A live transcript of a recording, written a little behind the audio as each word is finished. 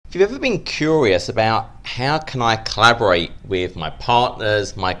If you've ever been curious about how can I collaborate with my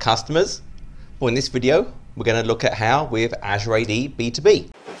partners, my customers, well, in this video, we're going to look at how with Azure AD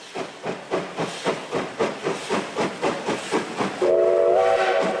B2B.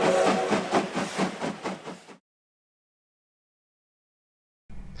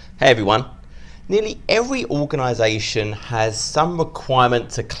 Hey everyone. Nearly every organization has some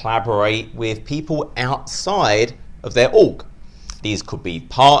requirement to collaborate with people outside of their org. These could be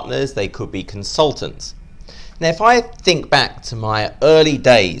partners, they could be consultants. Now, if I think back to my early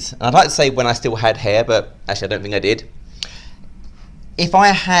days, and I'd like to say when I still had hair, but actually I don't think I did. If I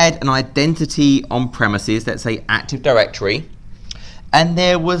had an identity on premises, let's say Active Directory, and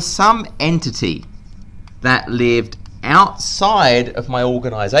there was some entity that lived outside of my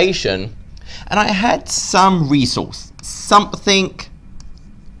organization, and I had some resource, something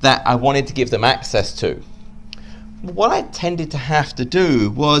that I wanted to give them access to, what I tended to have to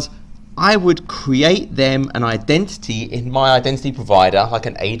do was I would create them an identity in my identity provider, like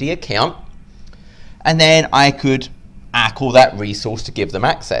an AD account, and then I could call that resource to give them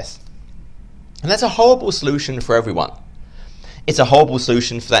access. And that's a horrible solution for everyone. It's a horrible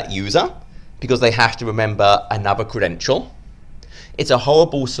solution for that user because they have to remember another credential. It's a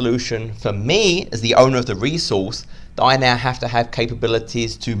horrible solution for me as the owner of the resource that I now have to have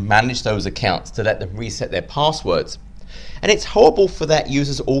capabilities to manage those accounts, to let them reset their passwords. And it's horrible for that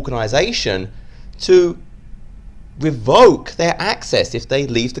user's organization to revoke their access if they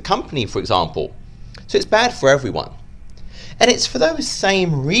leave the company, for example. So it's bad for everyone. And it's for those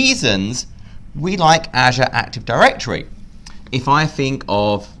same reasons we like Azure Active Directory. If I think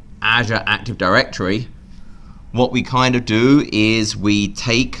of Azure Active Directory, what we kind of do is we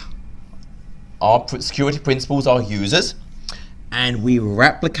take our security principles, our users, and we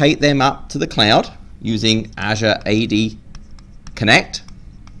replicate them up to the cloud using Azure AD Connect.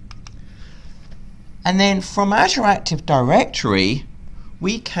 And then from Azure Active Directory,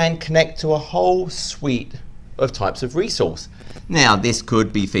 we can connect to a whole suite of types of resource. Now, this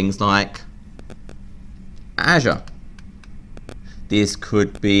could be things like Azure. This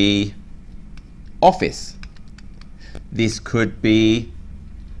could be Office. This could be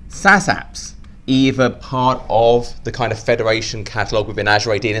SaaS apps, either part of the kind of federation catalog within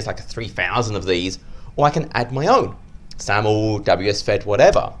Azure AD, and it's like 3,000 of these, or I can add my own, SAML, WSFed,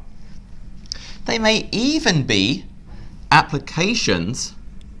 whatever. They may even be applications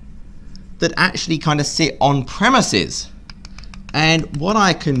that actually kind of sit on premises. And what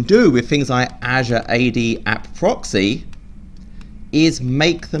I can do with things like Azure AD App Proxy is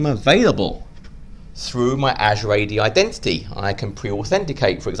make them available through my Azure AD identity. I can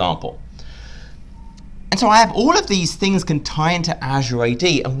pre-authenticate, for example. And so I have all of these things can tie into Azure AD,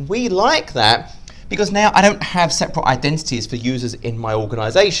 and we like that because now I don't have separate identities for users in my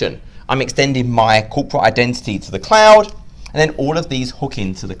organization. I'm extending my corporate identity to the cloud, and then all of these hook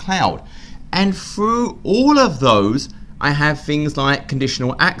into the cloud. And through all of those, I have things like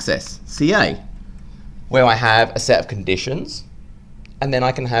Conditional Access, CA, where I have a set of conditions, and then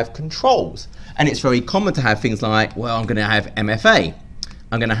I can have controls. And it's very common to have things like, well, I'm going to have MFA.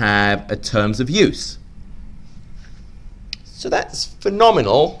 I'm going to have a terms of use. So that's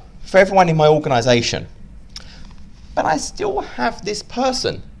phenomenal for everyone in my organization. But I still have this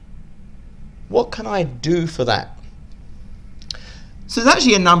person. What can I do for that? So there's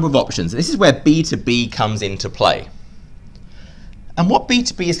actually a number of options. This is where B2B comes into play. And what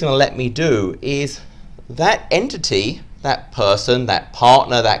B2B is going to let me do is that entity, that person, that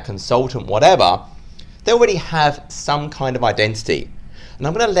partner, that consultant, whatever, they already have some kind of identity. And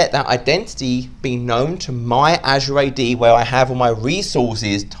I'm going to let that identity be known to my Azure AD where I have all my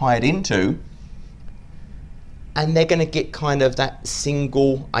resources tied into, and they're going to get kind of that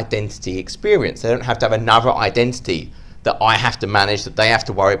single identity experience. They don't have to have another identity that I have to manage, that they have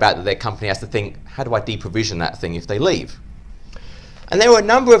to worry about, that their company has to think, how do I deprovision that thing if they leave? And there are a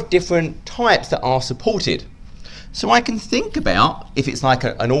number of different types that are supported. So I can think about, if it's like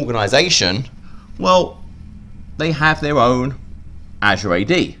an organization, well, they have their own Azure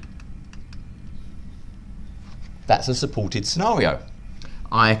AD. That's a supported scenario.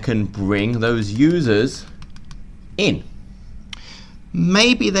 I can bring those users in.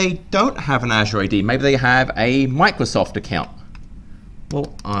 Maybe they don't have an Azure AD. Maybe they have a Microsoft account.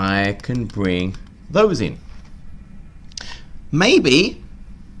 Well, I can bring those in. Maybe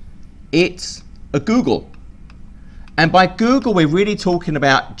it's a Google. And by Google, we're really talking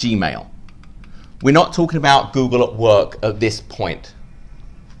about Gmail. We're not talking about Google at work at this point.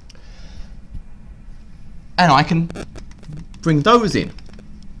 And I can bring those in.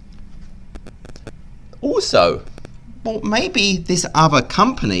 Also, well, maybe this other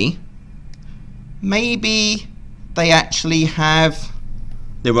company, maybe they actually have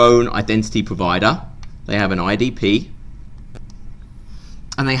their own identity provider. They have an IDP,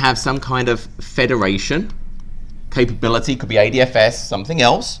 and they have some kind of federation capability, could be ADFS, something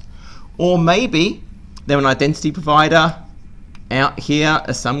else, or maybe they're an identity provider out here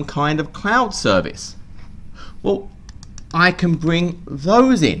as some kind of cloud service. Well, I can bring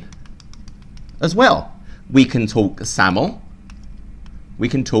those in as well. We can talk SAML, we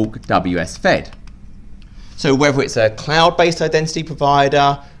can talk WS-Fed. So whether it's a cloud-based identity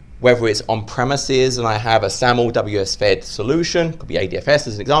provider, whether it's on premises and I have a SAML WS-Fed solution, could be ADFS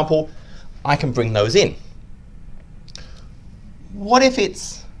as an example, I can bring those in. What if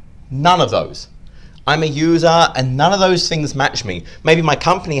it's none of those? I'm a user and none of those things match me. Maybe my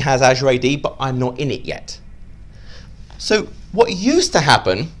company has Azure AD, but I'm not in it yet. So what used to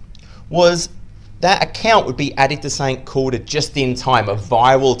happen was that account would be added to something called a just-in-time, a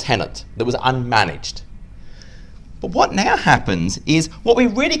viral tenant that was unmanaged. But what now happens is, what we're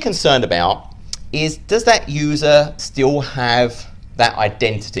really concerned about is, does that user still have that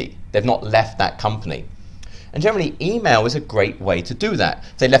identity? They've not left that company. And generally, email is a great way to do that.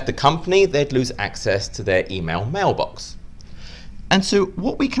 If they left the company, they'd lose access to their email mailbox. And so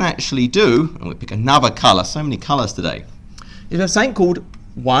what we can actually do, and we'll pick another color, so many colors today, is we have something called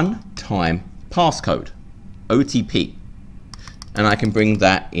one-time passcode, OTP. And I can bring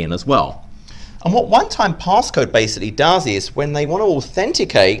that in as well. And what one-time passcode basically does is, when they want to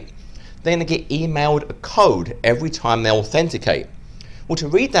authenticate, they're going to get emailed a code every time they authenticate. Well, to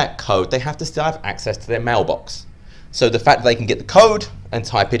read that code, they have to still have access to their mailbox. So the fact that they can get the code and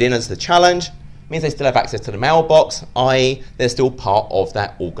type it in as the challenge means they still have access to the mailbox, i.e. they're still part of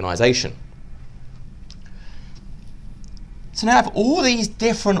that organization. So now I have all these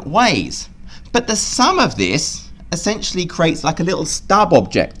different ways, but the sum of this essentially creates like a little stub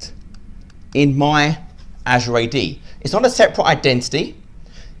object in my Azure AD. It's not a separate identity.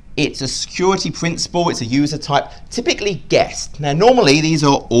 It's a security principal. It's a user type, typically guest. Now, normally these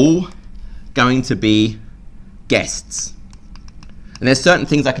are all going to be guests. And there's certain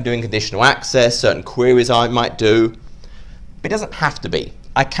things I can do in conditional access, certain queries I might do, but it doesn't have to be.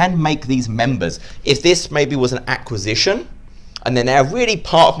 I can make these members. If this maybe was an acquisition, and they're now really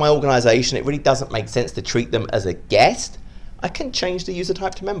part of my organization, it really doesn't make sense to treat them as a guest, I can change the user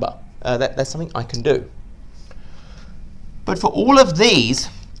type to member. That's something I can do. But for all of these,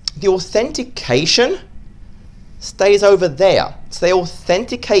 the authentication stays over there. So they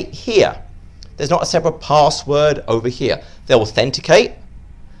authenticate here. There's not a separate password over here. They'll authenticate,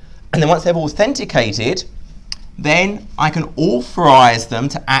 and then once they've authenticated, then I can authorize them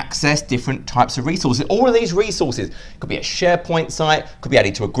to access different types of resources. All of these resources could be a SharePoint site, could be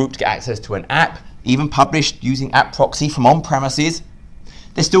added to a group to get access to an app, even published using app proxy from on-premises.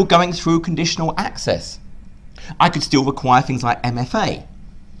 They're still going through conditional access. I could still require things like MFA.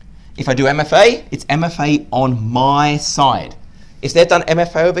 If I do MFA, it's MFA on my side. If they've done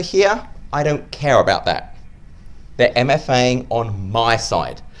MFA over here, I don't care about that. They're MFAing on my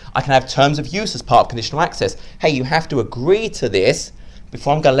side. I can have terms of use as part of conditional access. Hey, you have to agree to this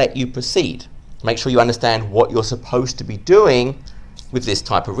before I'm going to let you proceed. Make sure you understand what you're supposed to be doing with this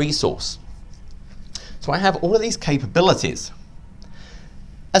type of resource. So I have all of these capabilities.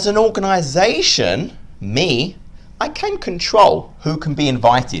 As an organization, I can control who can be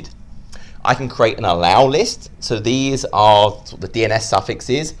invited. I can create an allow list. So these are sort of the DNS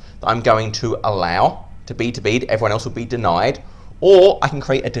suffixes that I'm going to allow to B2B. Everyone else will be denied. Or I can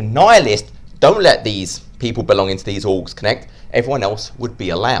create a deny list. Don't let these people belonging to these orgs connect. Everyone else would be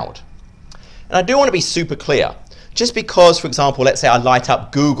allowed. And I do want to be super clear. Just because, for example, let's say I light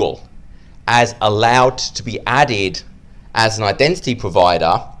up Google as allowed to be added as an identity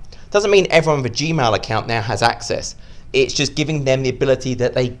provider, doesn't mean everyone with a Gmail account now has access. It's just giving them the ability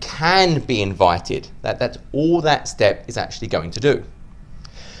that they can be invited. That's all that step is actually going to do.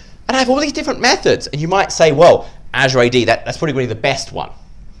 And I have all these different methods. And you might say, well, Azure AD, that's probably really the best one.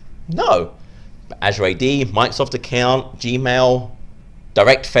 No. But Azure AD, Microsoft account, Gmail,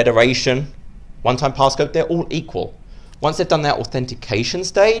 direct federation, one-time passcode, they're all equal. Once they've done that authentication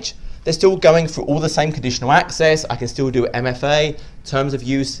stage, they're still going through all the same conditional access. I can still do MFA, terms of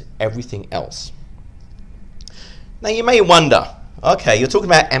use, everything else. Now you may wonder, okay, you're talking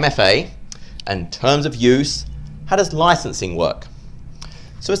about MFA and terms of use. How does licensing work?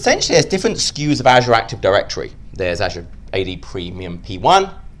 So essentially there's different SKUs of Azure Active Directory. There's Azure AD Premium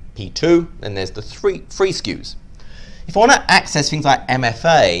P1, P2, and there's the free SKUs. If I want to access things like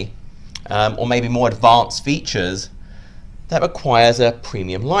MFA or maybe more advanced features, that requires a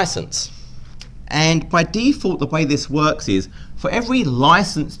premium license. And by default, the way this works is for every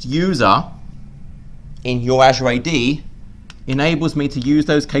licensed user in your Azure AD enables me to use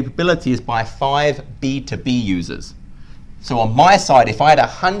those capabilities by 5 B2B users. So on my side, if I had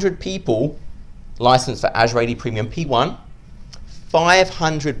 100 people licensed for Azure AD Premium P1,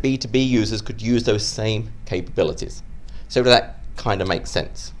 500 B2B users could use those same capabilities. So that kind of makes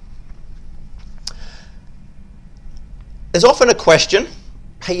sense. There's often a question,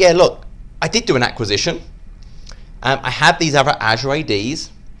 hey, yeah, look, I did do an acquisition. I have these other Azure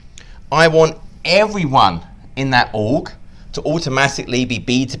ADs. I want everyone in that org to automatically be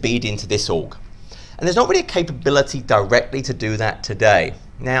B2B'd into this org. And there's not really a capability directly to do that today.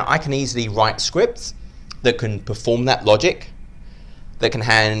 Now, I can easily write scripts that can perform that logic, that can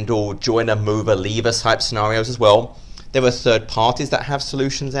handle joiner, mover, leaver type scenarios as well. There are third parties that have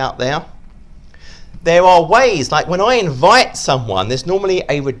solutions out there. There are ways, like when I invite someone, there's normally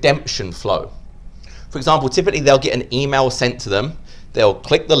a redemption flow. For example, typically they'll get an email sent to them, they'll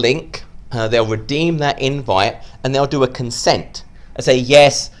click the link, they'll redeem that invite, and they'll do a consent and say,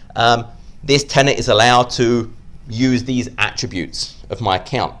 yes, this tenant is allowed to use these attributes of my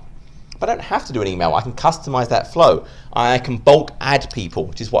account. But I don't have to do an email. I can customize that flow. I can bulk add people,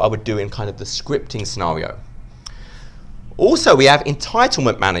 which is what I would do in kind of the scripting scenario. Also, we have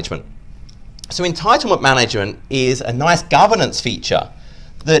entitlement management. So entitlement management is a nice governance feature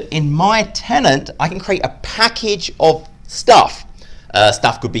that in my tenant, I can create a package of stuff.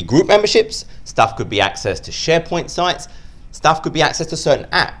 Stuff could be group memberships, stuff could be access to SharePoint sites, stuff could be access to certain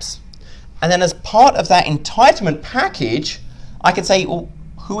apps. And then as part of that entitlement package, I can say, well,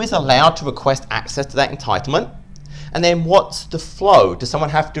 who is allowed to request access to that entitlement? And then what's the flow? Does someone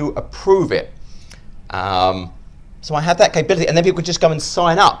have to approve it? So I have that capability, and then people can just go and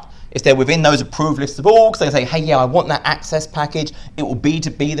sign up. If they're within those approved lists of orgs, they say, hey, yeah, I want that access package. It will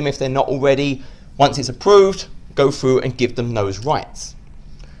B2B them if they're not already. Once it's approved, go through and give them those rights.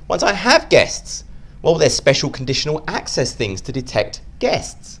 Once I have guests, well, there's special conditional access things to detect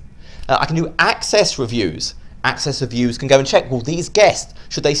guests. I can do access reviews. Access reviews can go and check, well, these guests,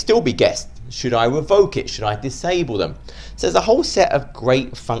 should they still be guests? Should I revoke it? Should I disable them? So there's a whole set of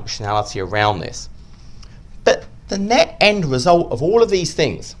great functionality around this. But the net end result of all of these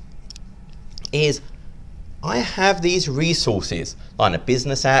things is I have these resources, like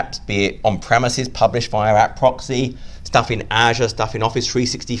business apps, be it on-premises, published via App Proxy, stuff in Azure, stuff in Office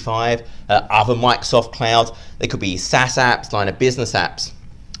 365, other Microsoft clouds. They could be SaaS apps, line of business apps,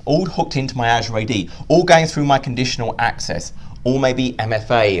 all hooked into my Azure AD, all going through my conditional access, all maybe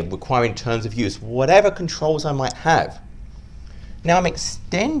MFA, requiring terms of use, whatever controls I might have. Now I'm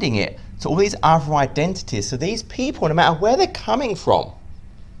extending it to all these other identities, so these people, no matter where they're coming from,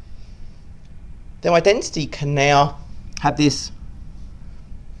 their identity can now have this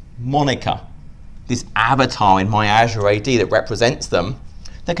moniker, this avatar in my Azure AD that represents them,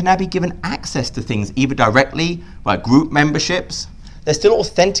 that can now be given access to things either directly by group memberships. They're still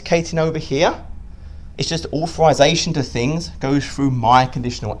authenticating over here. It's just authorization to things goes through my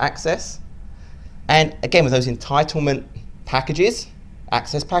conditional access. And again, with those entitlement packages,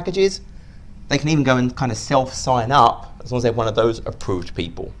 access packages, they can even go and kind of self-sign up as long as they're one of those approved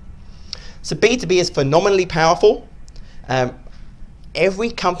people. So B2B is phenomenally powerful.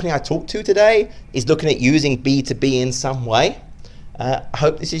 Every company I talk to today is looking at using B2B in some way. I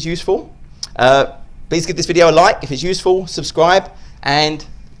hope this is useful. Please give this video a like if it's useful, subscribe, and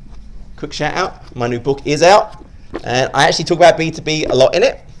quick shout out, my new book is out. And I actually talk about B2B a lot in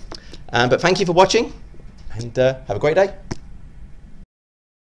it. But thank you for watching, and have a great day.